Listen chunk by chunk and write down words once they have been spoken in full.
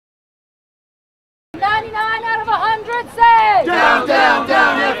99 out of 100 say down, down,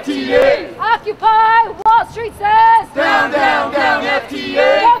 down FTA. Occupy Wall Street says Down, down, down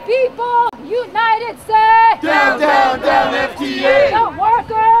FTA. the people united say Down, down, down FTA. the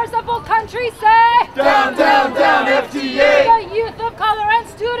workers of all countries say Down, down, down FTA. the youth of color and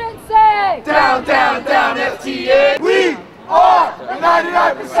students say Down, down, down FTA. We are the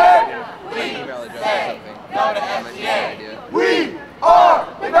 99%. We say no to FTA. We are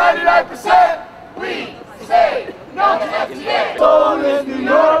the 99%. We say no to FTA. Seoul is New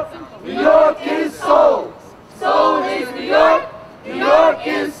York. New York is Seoul. Seoul is New York. New York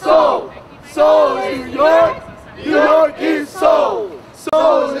is Seoul. Seoul is New York. New York is Seoul.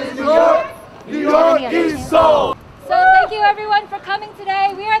 Seoul is New York. New York is Seoul. So thank you everyone for coming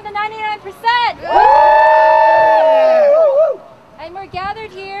today. We are the 99%. And we're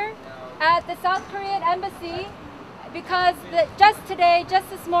gathered here at the South Korean Embassy because just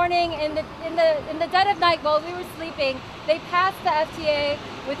this morning in the dead of night while we were sleeping, they passed the FTA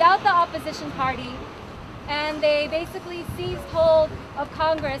without the opposition party, and they basically seized hold of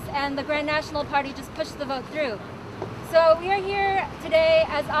Congress, and the Grand National Party just pushed the vote through. So we are here today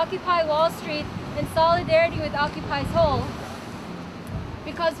as Occupy Wall Street in solidarity with Occupy Seoul,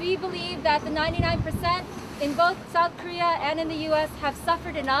 because we believe that the 99% in both South Korea and in the US have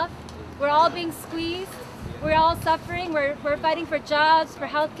suffered enough. We're all being squeezed. We're all suffering. We're fighting for jobs, for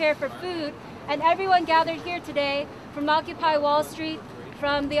healthcare, for food. And everyone gathered here today from Occupy Wall Street,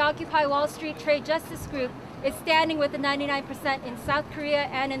 from the Occupy Wall Street Trade Justice Group, is standing with the 99% in South Korea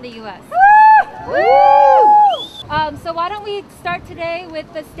and in the US. So why don't we start today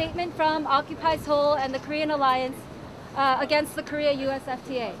with the statement from Occupy Seoul and the Korean Alliance against the Korea-US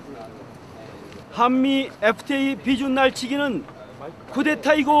FTA. 한미 FTA 비준 날치기는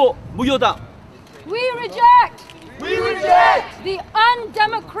쿠데타이고 무효다. We reject the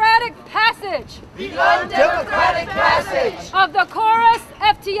undemocratic passage of the Chorus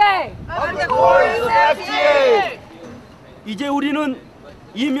FTA. 이제 우리는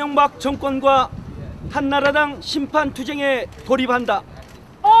이명박 정권과 한나라당 심판 투쟁에 돌입한다.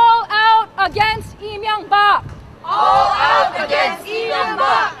 All out against Lee Myung-bak.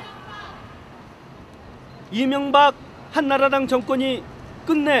 이명박 한나라당 정권이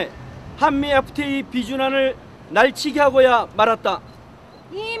끝내 한미 FTA 비준안을 날치게 하고야 말았다.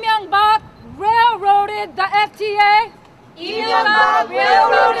 Lee Myung-bak railroaded the FTA.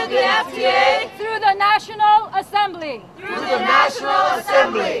 Through the National Assembly.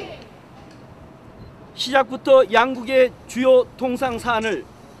 시작부터 양국의 주요 통상 사안을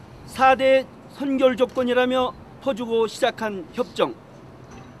 4대 선결 조건이라며 퍼주고 시작한 협정.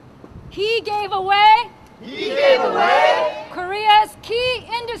 He gave away Korea's key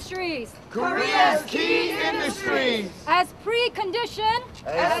industries as precondition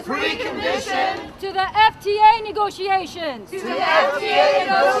to the FTA negotiations.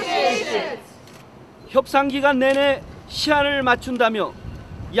 협상 기간 내내 시한을 맞춘다며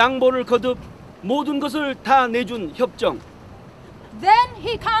양보를 거듭 모든 것을 다 내준 협정. Then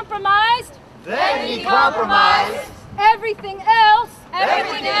he compromised everything else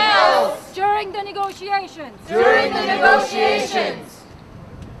during the negotiations.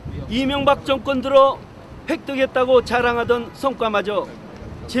 이명박 정권 들어 획득했다고 자랑하던 성과마저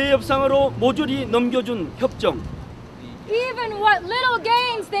재협상으로 모조리 넘겨준 협정. Even what little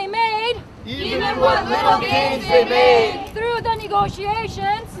gains they made through the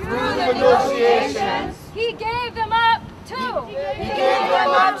negotiations, he gave them up too.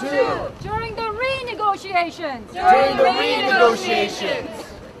 During the renegotiations.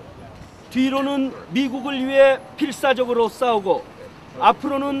 뒤로는 미국을 위해 필사적으로 싸우고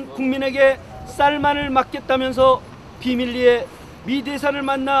앞으로는 국민에게 쌀만을 맡겠다면서 비밀리에 미 대사를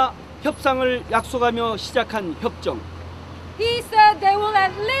만나 협상을 약속하며 시작한 협정. He said they will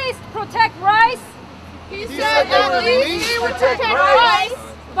at least protect rice.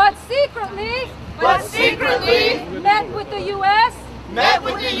 But secretly met with the U.S.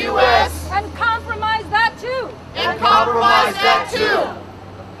 and compromised that too.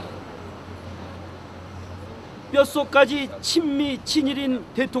 뼛속까지 친미 친일인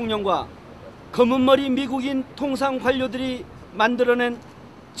대통령과 검은머리 미국인 통상 관료들이 만들어낸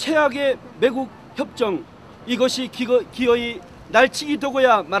최악의 매국 협정, 이것이 기어이 날치기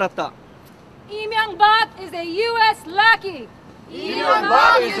되고야 말았다. Lee Myung-bak is a U.S. lackey.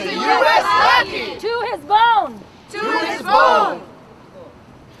 To his bone.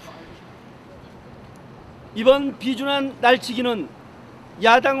 이번 비준안 날치기는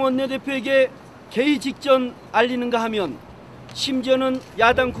야당 원내대표에게 개의 직전 알리는가 하면 심지어는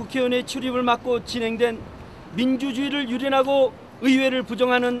야당 국회의원의 출입을 막고 진행된 민주주의를 유린하고 의회를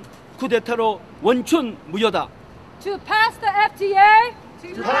부정하는 쿠데타로 원천 무효다. To pass the FTA,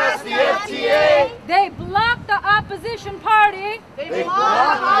 To pass the FTA, they blocked the opposition party they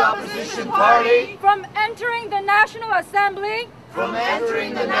blocked the opposition party from entering the National Assembly. from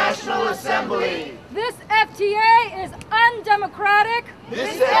entering the National Assembly. This FTA is undemocratic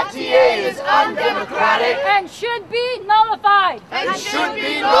This FTA is undemocratic and should be nullified. and should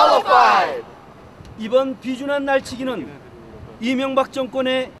be nullified. 이번 비준한 날치기는 이명박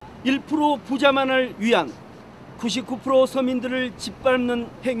정권의 1% 부자만을 위한 99% 서민들을 짓밟는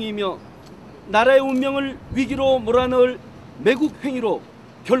행위이며 나라의 운명을 위기로 몰아넣을 매국 행위로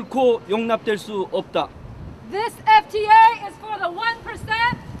결코 용납될 수 없다. This FTA is for the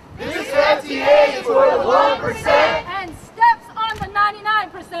 1% This FTA is for the 1% and steps on the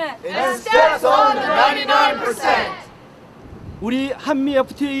 99%. and steps on the 99%. 우리 한미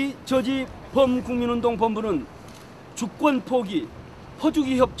FTA 저지 범국민운동 본부는 주권 포기,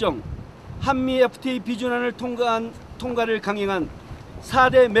 퍼주기 협정, 한미 FTA 비준안을 통과를 강행한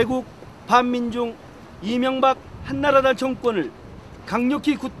 4대 매국 반민중 이명박 한나라당 정권을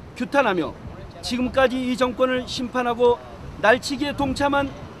강력히 규탄하며 지금까지 이 정권을 심판하고 날치기에 동참한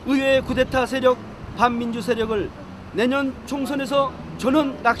의회의 쿠데타 세력, 반민주 세력을 내년 총선에서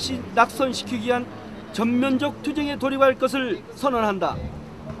전원 낙선시키기 위한 전면적 투쟁에 돌입할 것을 선언한다.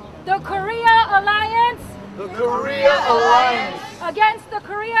 The Korea Alliance The Korea Alliance against the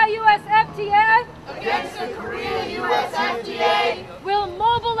Korea-US FTA against the Korea-US FTA will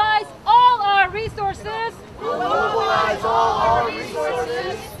mobilize all our resources will mobilize all our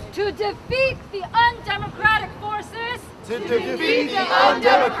resources to defeat the undemocratic forces to defeat the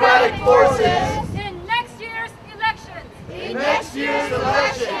undemocratic forces in next year's elections. in next year's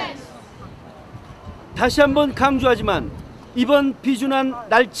elections. 다시 한번 강조하지만 이번 비준안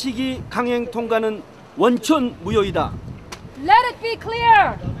날치기 강행 통과는 원천 무효이다. Let it be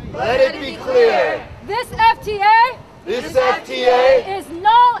clear, Let it be clear, this FTA this FTA is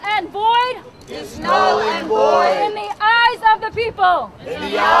null and void is null and in void the eyes of the people. in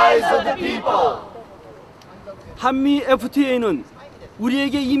the eyes of the people. 한미 FTA는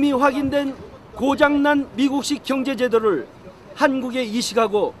우리에게 이미 확인된 고장난 미국식 경제 제도를 한국에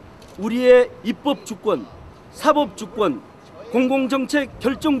이식하고 우리의 입법 주권, 사법 주권, 공공정책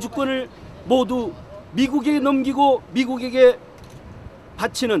결정 주권을 모두 미국에게 넘기고 미국에게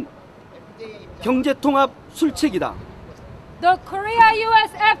바치는 경제통합 술책이다. The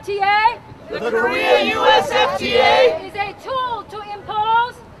Korea-US FTA The Korea-US FTA is a tool to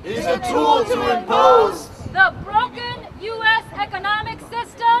impose is a tool to impose the broken U.S. economic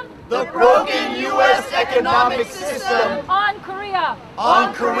system the broken U.S. economic system on Korea.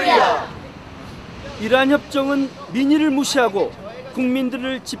 on Korea. 이러한 협정은 민의를 무시하고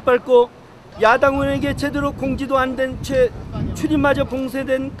국민들을 짓밟고 야당 의원에게 제대로 공지도 안 된 채 출입마저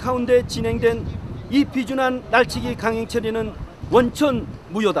봉쇄된 가운데 진행된 이 비준안 날치기 강행 처리는 원천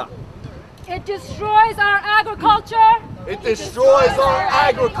무효다. It destroys our agriculture, It destroys our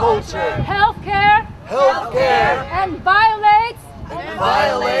agriculture, healthcare, healthcare, and violates and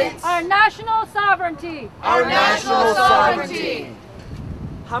violates our national sovereignty. our national sovereignty.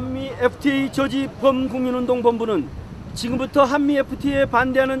 한미 FTA 저지 범국민운동 본부는 지금부터 한미 FTA에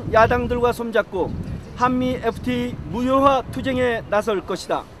반대하는 야당들과 손잡고 한미 FTA 무효화 투쟁에 나설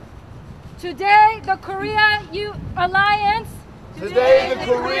것이다. Today, the Korea Alliance Today, the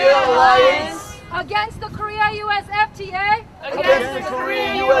Korea Alliance against the Korea-US FTA against the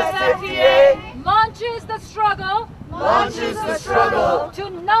Korea-US FTA launches the struggle launches the struggle to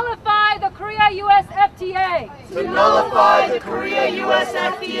nullify the Korea-US FTA. to nullify the Korea-US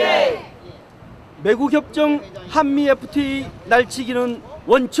FTA. 매국 협정 한미 FTA 날치기는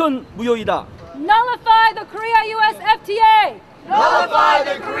원천 무효이다. Nullify the Korea-US FTA. Nullify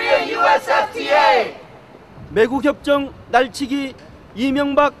the Korea-US FTA. 매국 협정 날치기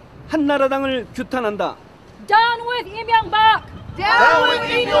이명박 한나라당을 규탄한다. Down with Lee Myung-bak. Down with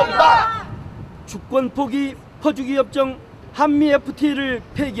Lee Myung-bak. 주권 포기 퍼주기 협정 한미 FTA를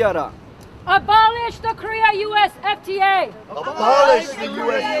폐기하라. Abolish the Korea-US FTA. Abolish the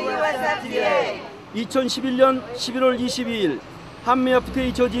U.S. FTA. 2011년 11월 22일 한미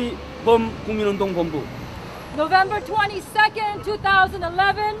FTA 저지 범국민운동 본부. November 22nd,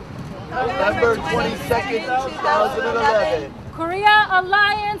 2011. November 22nd, 2011. Korea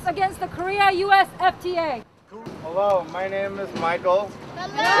Alliance against the Korea-US FTA. Hello, my name is Michael,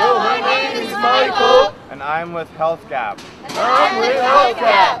 Hello, my name is Michael. and I'm with HealthGap. I'm with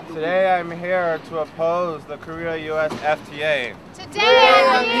HealthGap. Today I'm here to oppose the Korea-US FTA. Today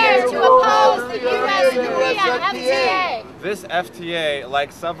I'm here to oppose the U.S.-Korea FTA. This FTA,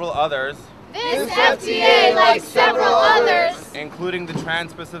 like several others, This FTA, like several others, including the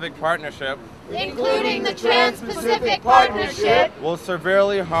Trans-Pacific Partnership, will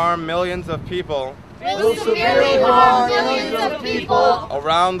severely harm millions of people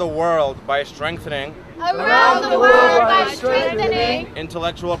around the world by strengthening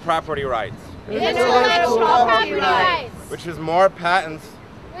intellectual property rights, which has more patents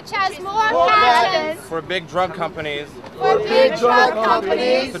for big drug companies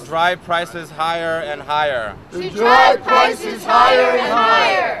to drive prices higher and higher. This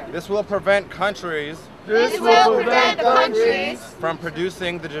will prevent countries from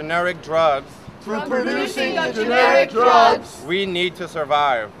producing the generic drugs we need to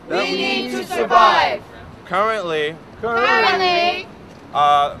survive. Currently,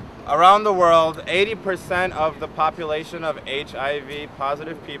 around the world, 80% of the population of HIV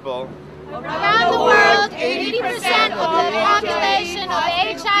positive people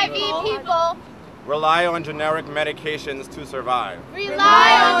rely on generic medications to survive.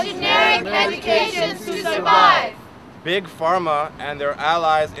 Big Pharma and their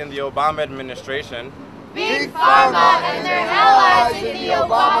allies in the Obama administration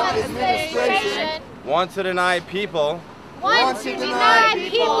want to deny people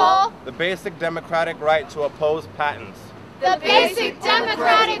the basic democratic right to oppose patents.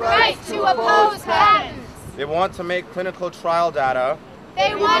 They want to make clinical trial data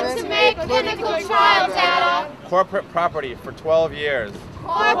corporate property for 12 years.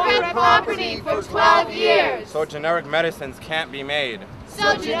 So generic medicines can't be made.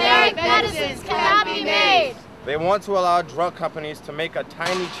 They want to allow drug companies to make a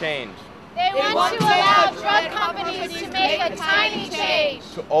tiny change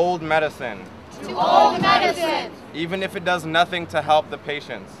to old medicine, even if it does nothing to help the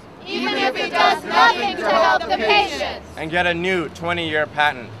patients, and get a new 20-year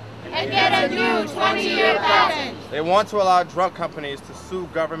patent. They want to allow drug companies to sue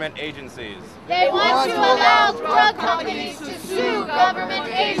government agencies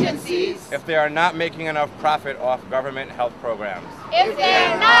if they are not making enough profit off government health programs.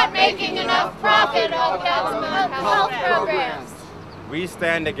 We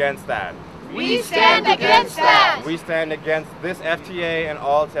stand against that. We stand against this FTA and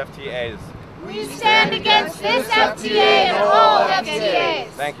all its FTAs.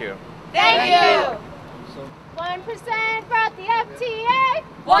 Thank you. 1% brought the FTA.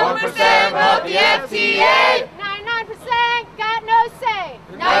 1% brought the FTA. 99% got no say.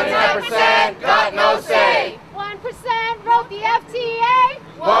 99% got no say. 1% wrote the FTA.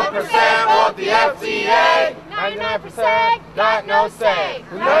 1% wrote the FTA. 99% got no say.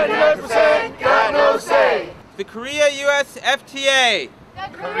 99% got no say. The Korea-US FTA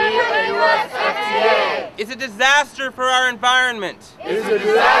is a disaster for our environment. It's a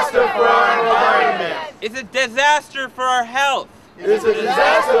disaster for our environment. It's a disaster for our health. It's a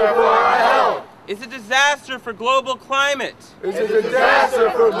disaster for our health. It's a disaster for global climate. It's a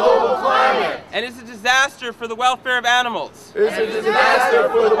disaster for global climate. And it's a disaster for the welfare of animals. It's a disaster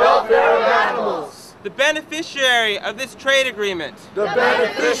for the welfare of animals. The beneficiary of this trade agreement The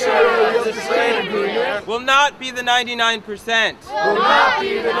beneficiary of this trade agreement will not be the 99%. will not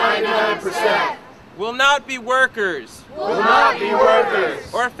be the 99%. Will not be workers Will not be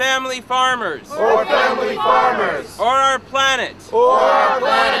workers or family farmers or family farmers or our planet. or our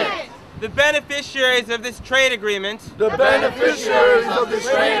planet. The beneficiaries of this trade agreement The beneficiaries of this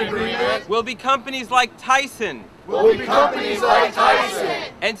trade agreement will be companies like Tyson will be companies like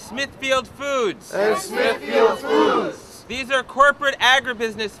Tyson and Smithfield Foods. and Smithfield Foods. These are corporate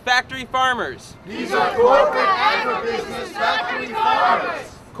agribusiness factory farmers, These are corporate agribusiness factory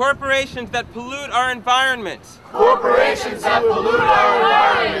farmers. corporations that pollute our environment, Corporations that pollute our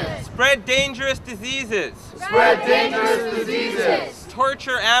environment, spread dangerous diseases, spread dangerous diseases,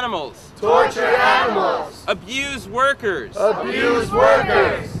 torture animals, torture animals, abuse workers. abuse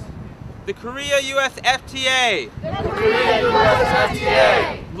workers. The Korea-US FTA The Korea-US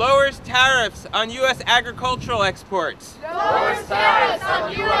FTA lowers tariffs on U.S. agricultural exports, lowers tariffs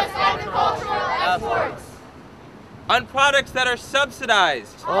on U.S. agricultural exports on products that are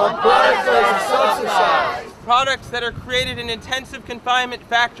subsidized, on products that are subsidized, products that are created in intensive confinement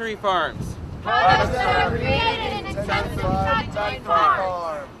factory farms. products that are created in intensive factory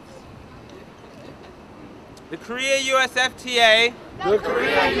farms. The Korea-US FTA The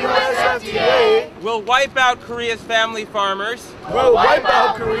Korea-US FTA will wipe out Korea's family farmers will wipe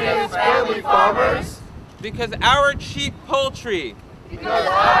out Korea's family farmers because our cheap poultry because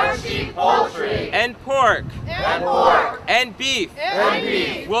our cheap poultry and pork and beef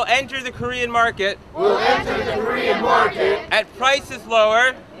beef will enter the Korean market will enter the Korean market at prices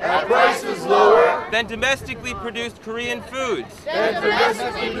lower at prices lower than domestically produced Korean foods.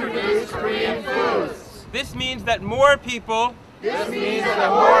 This means that more people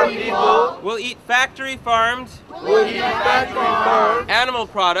will eat factory-farmed animal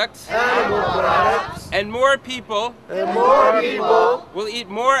products, and more people will eat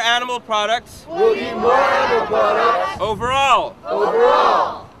more animal products overall.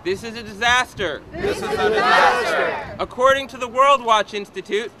 This is a disaster. According to the World Watch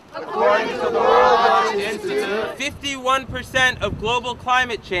Institute, 51% of global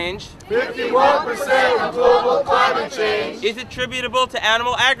climate change is attributable to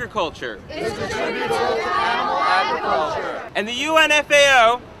animal agriculture. And the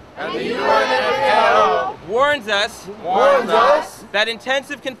UNFAO warns us that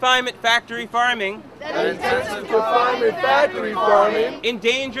intensive confinement factory farming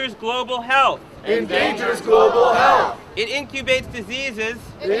endangers global health. It incubates diseases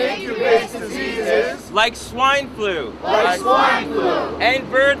like swine flu and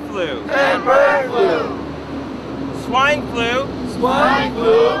bird flu. Swine flu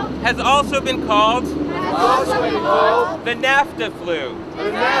has also been called the NAFTA flu,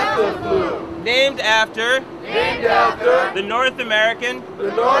 named after the North American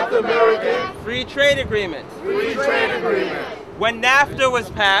Free Trade Agreement. When NAFTA was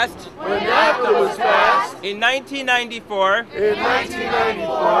passed in 1994,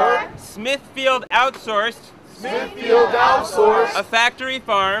 Smithfield outsourced a factory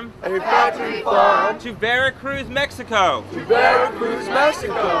farm to Veracruz, Mexico,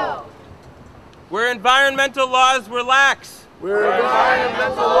 where environmental laws were lax.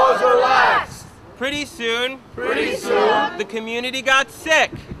 Pretty soon, the community got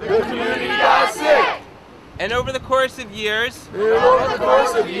sick. And over the course of years,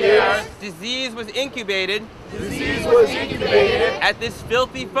 disease was incubated at this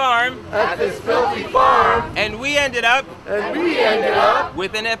filthy farm, and we ended up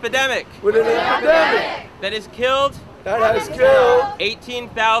with an epidemic that has killed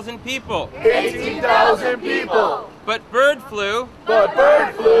 18,000 people. But bird flu,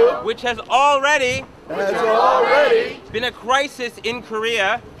 which has already been a crisis in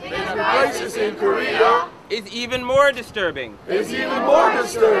Korea, is even more disturbing. The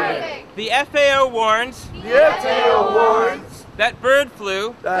FAO warns that bird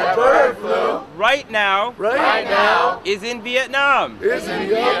flu right now is in Vietnam.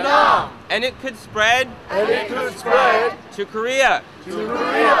 And it could spread to Korea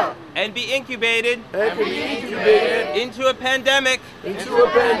and be incubated into a pandemic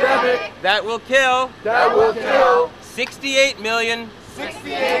that will kill 68 million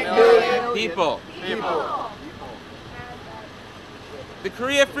people. The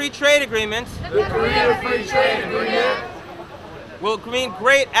Korea Free Trade Agreement will mean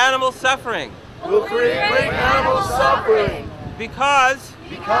great animal suffering. Because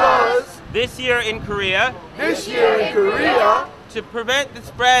this year in Korea, to prevent the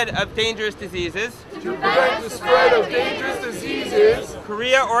spread of dangerous diseases,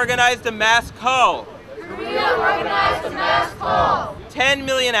 Korea organized a mass cull. 10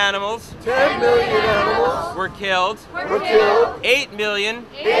 million animals were killed. 8 million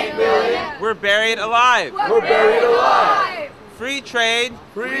were buried alive. Free trade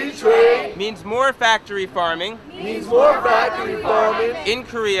means more factory farming in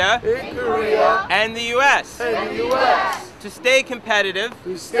Korea and the US. To stay competitive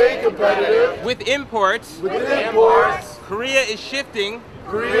with imports, Korea is shifting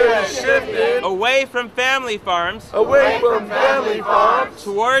away from family farms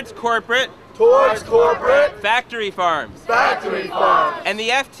towards corporate factory farms. And the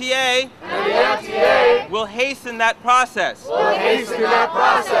FTA will hasten that process,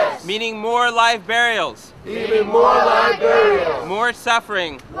 meaning more live burials, more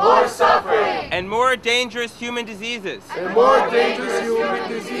suffering, and more dangerous human diseases.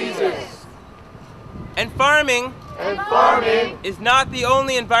 And farming is not the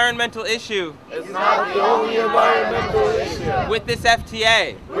only environmental issue with this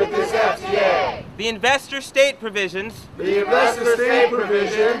FTA. The investor-state provisions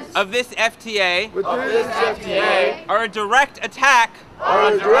of this FTA are a direct attack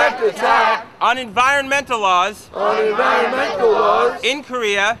on environmental laws in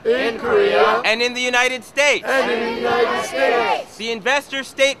Korea and in the United States. The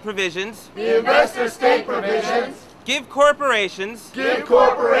investor-state provisions give corporations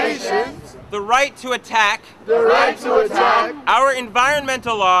the right to attack our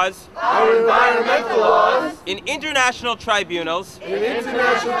environmental laws in international tribunals of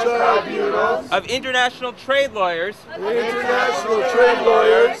international trade lawyers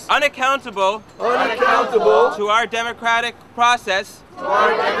unaccountable to our democratic process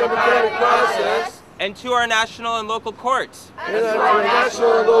and to our national and local courts.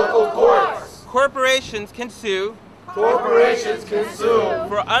 Corporations can sue for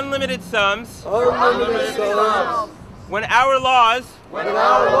unlimited sums when our laws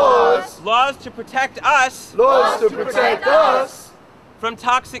to protect us from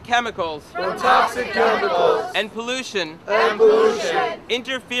toxic chemicals and pollution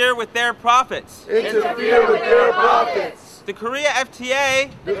interfere with their profits. The Korea FTA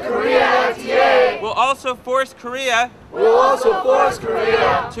will also force Korea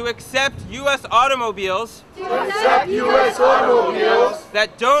to accept U.S. automobiles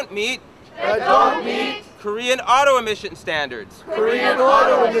that don't meet Korean auto emission standards.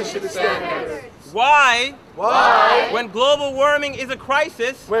 Why? When global warming is a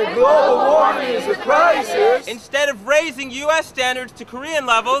crisis, instead of raising U.S. standards to Korean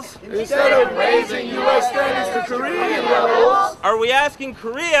levels, are we asking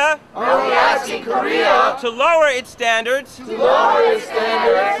Korea to lower its standards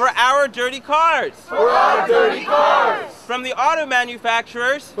for our dirty cars? From the auto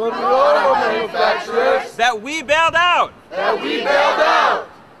manufacturers that we bailed out.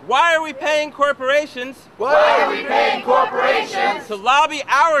 Why are we paying corporations to lobby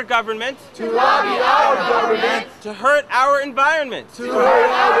our government to hurt our environment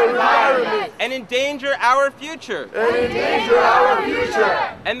and endanger our future?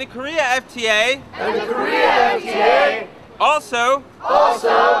 And the Korea FTA also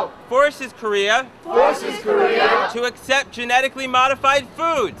forces Korea to accept genetically modified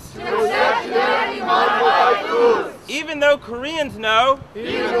foods. Even though Koreans know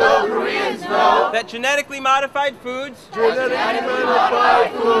that genetically modified foods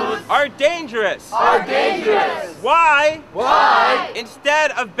are dangerous. Why?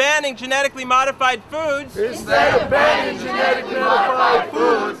 Instead of banning genetically modified foods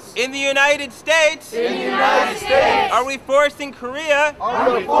in the United States, are we forcing Korea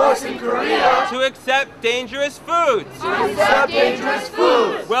to accept dangerous foods?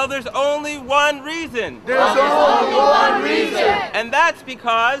 Well, there's only one reason. And that's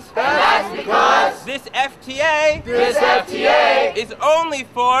because this FTA is only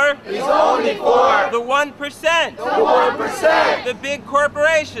for the 1%, the big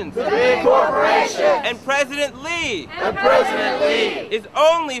corporations. And President Lee is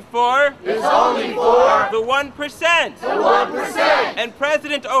only for the 1%. And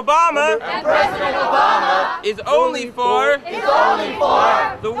President Obama is only for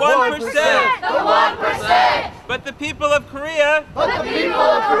the 1%. But the people of Korea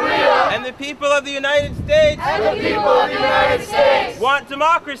and the people of the United States want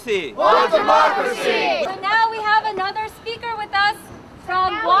democracy. So now we have another speaker with us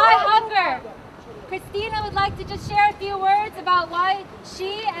from Why Hunger. Christina would like to just share a few words about why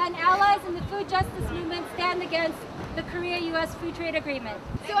she and allies in the food justice movement stand against the Korea-U.S. Free Trade Agreement.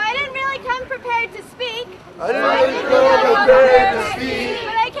 So I didn't really come prepared to speak. But I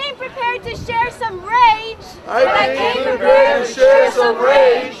came prepared to share some rage. And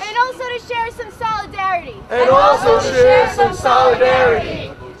also to share some solidarity.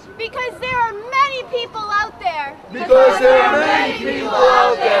 Because there are many people out there. Who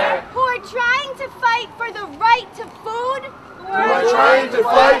are trying to fight for the right to food. And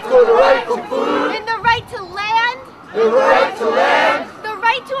the right to land. The right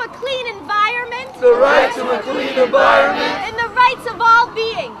to a clean environment. And the rights of all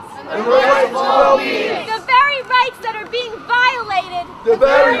beings. The very rights that are being violated.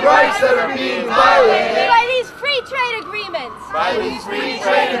 By these free trade agreements.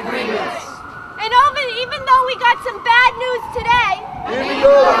 And even though we got some bad news today, we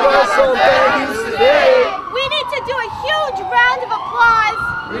need to do a huge round of applause.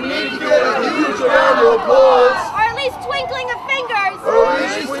 Or at least twinkling of fingers. For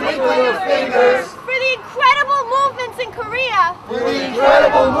the incredible movements in Korea.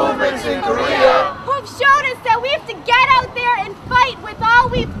 Who've showed us that we have to get out there and fight with all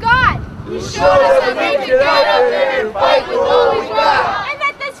we've got. And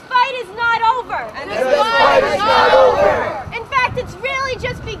that this fight is not over. In fact, it's really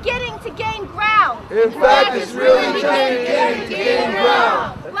just beginning to gain ground.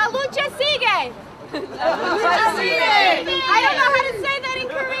 La lucha sigue. I don't know how to say that in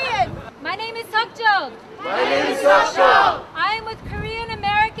Korean. My name is Seokjong. My name is Seokjong. I am with Korean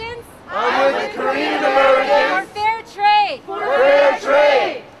Americans